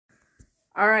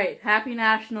Alright, happy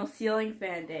National Ceiling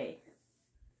Fan Day.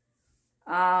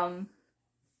 I'm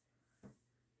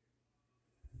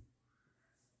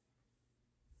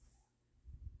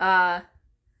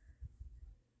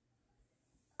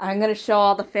gonna show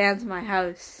all the fans my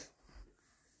house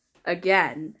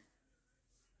again.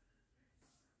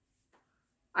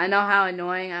 I know how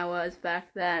annoying I was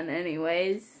back then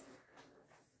anyways.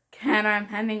 Canon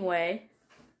Hemingway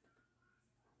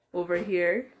over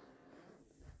here.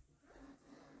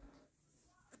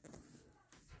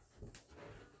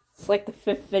 It's like the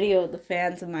 5th video of the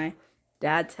fans of my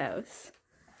dad's house.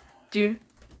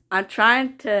 I'm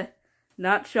trying to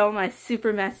not show my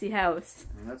super messy house.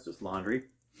 That's just laundry.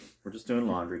 We're just doing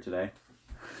laundry today.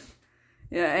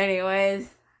 Yeah, anyways,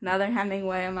 another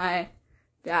Hemingway in my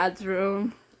dad's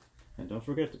room. And don't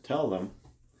forget to tell them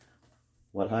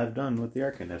what I've done with the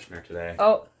air conditioner today.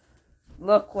 Oh,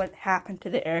 look what happened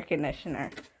to the air conditioner.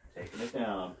 Taking it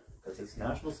down. Because it's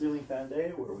National Ceiling Fan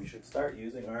Day, where we should start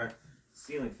using our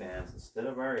ceiling fans instead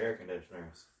of our air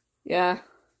conditioners. Yeah.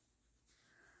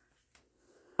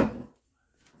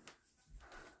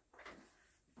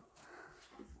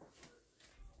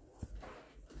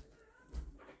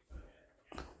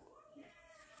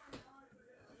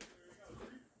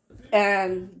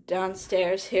 And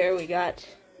downstairs here we got,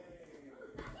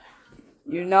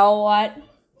 you know what,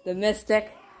 the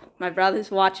Mystic. My brother's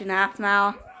watching half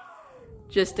now.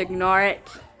 Just ignore it.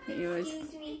 Anyways,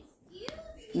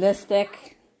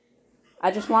 Mystic.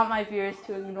 I just want my viewers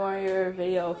to ignore your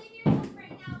video.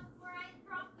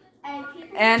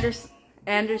 Anderson.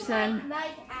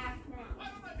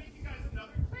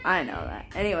 I know that.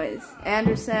 Anyways,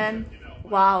 Anderson.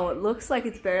 Wow, it looks like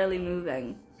it's barely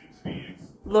moving.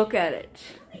 Look at it.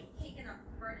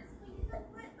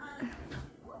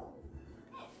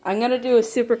 I'm gonna do a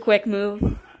super quick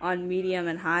move on medium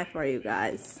and high for you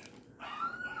guys.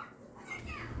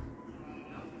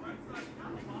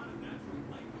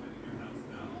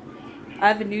 I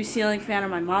have a new ceiling fan in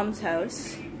my mom's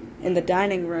house in the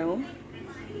dining room.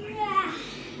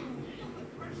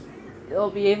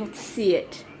 You'll be able to see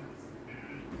it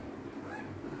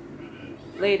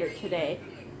later today.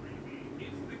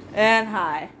 And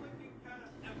high.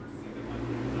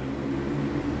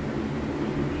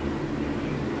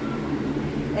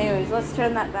 Anyways, let's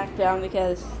turn that back down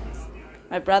because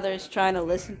my brother is trying to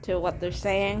listen to what they're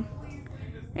saying.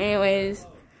 Anyways,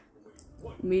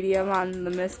 medium on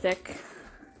the Mystic.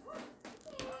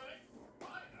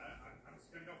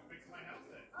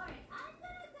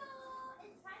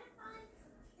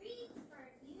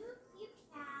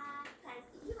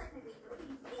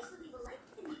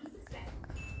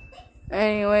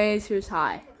 Anyways, here's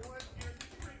high.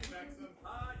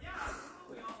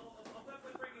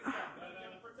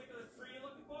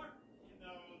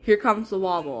 Here comes the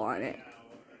wobble on it.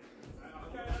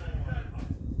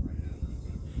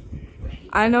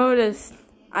 I noticed,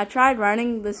 I tried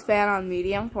running this fan on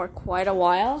medium for quite a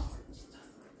while,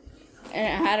 and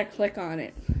it had a click on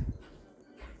it.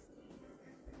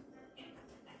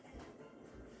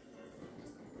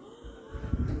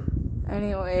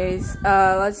 Anyways,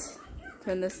 let's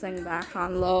turn this thing back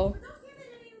on low,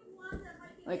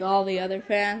 like all the other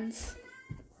fans.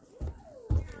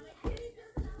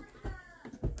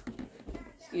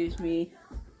 Excuse me.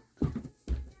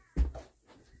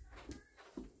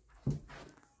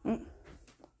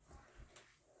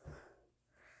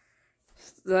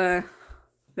 It's the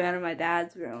fan of my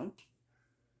dad's room.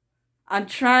 I'm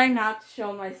trying not to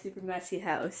show my super messy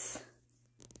house.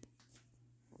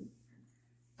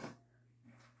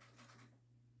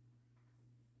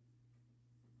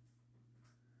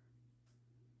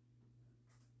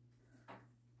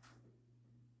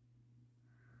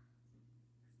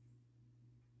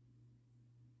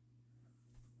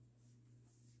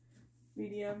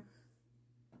 Medium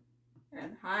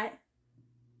and high.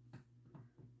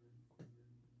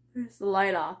 There's the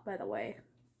light off, by the way.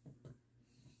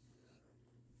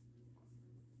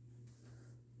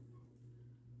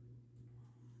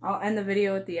 I'll end the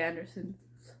video with the Anderson's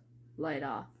light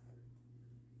off.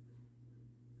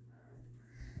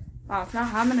 Wow, it's not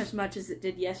humming as much as it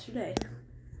did yesterday.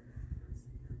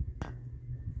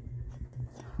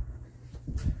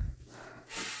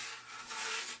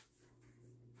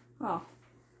 Oh,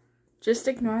 just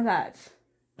ignore that.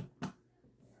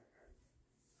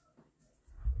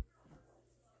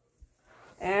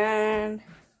 And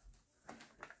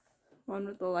one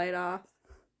with the light off.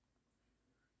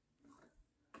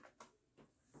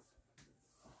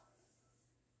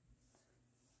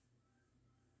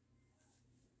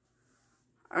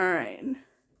 All right.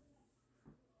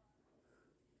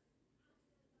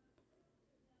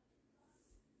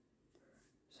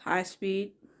 high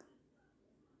speed.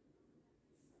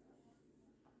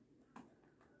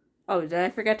 Oh, did I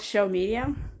forget to show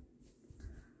medium?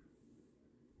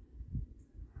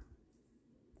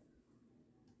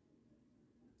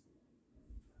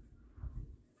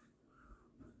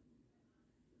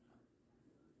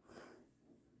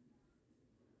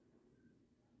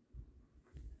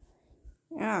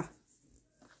 Yeah.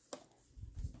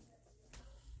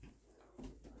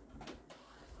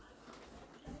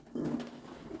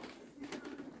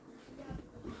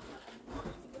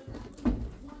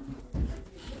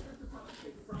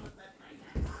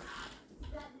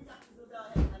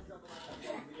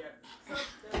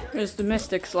 There's the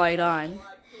Mystics light on.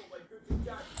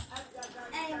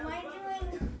 Hey, am I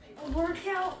doing a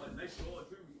workout?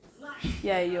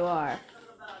 Yeah, you are.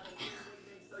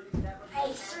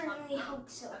 I certainly hope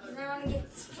so, because I want to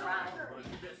get stronger.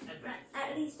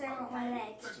 At least I want my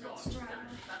legs to get stronger.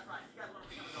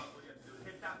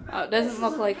 Oh, it doesn't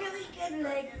look like... Really good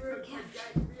leg workout.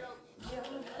 You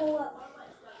want to pull up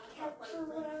catch or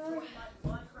whatever?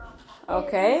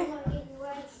 Okay. You want to get your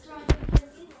legs stronger.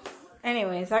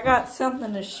 Anyways, I got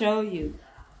something to show you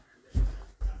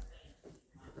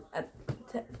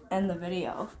to end the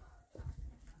video.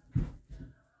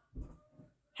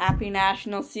 Happy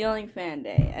National Ceiling Fan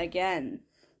Day again.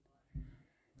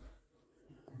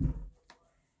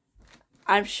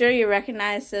 I'm sure you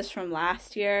recognize this from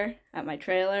last year at my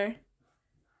trailer.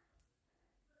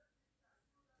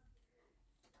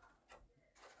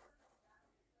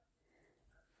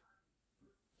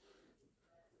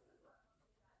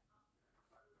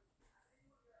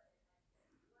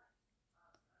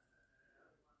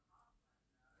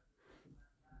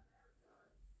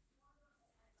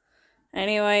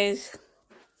 Anyways,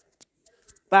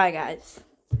 bye guys,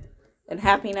 and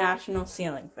happy National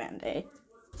Ceiling Fan Day.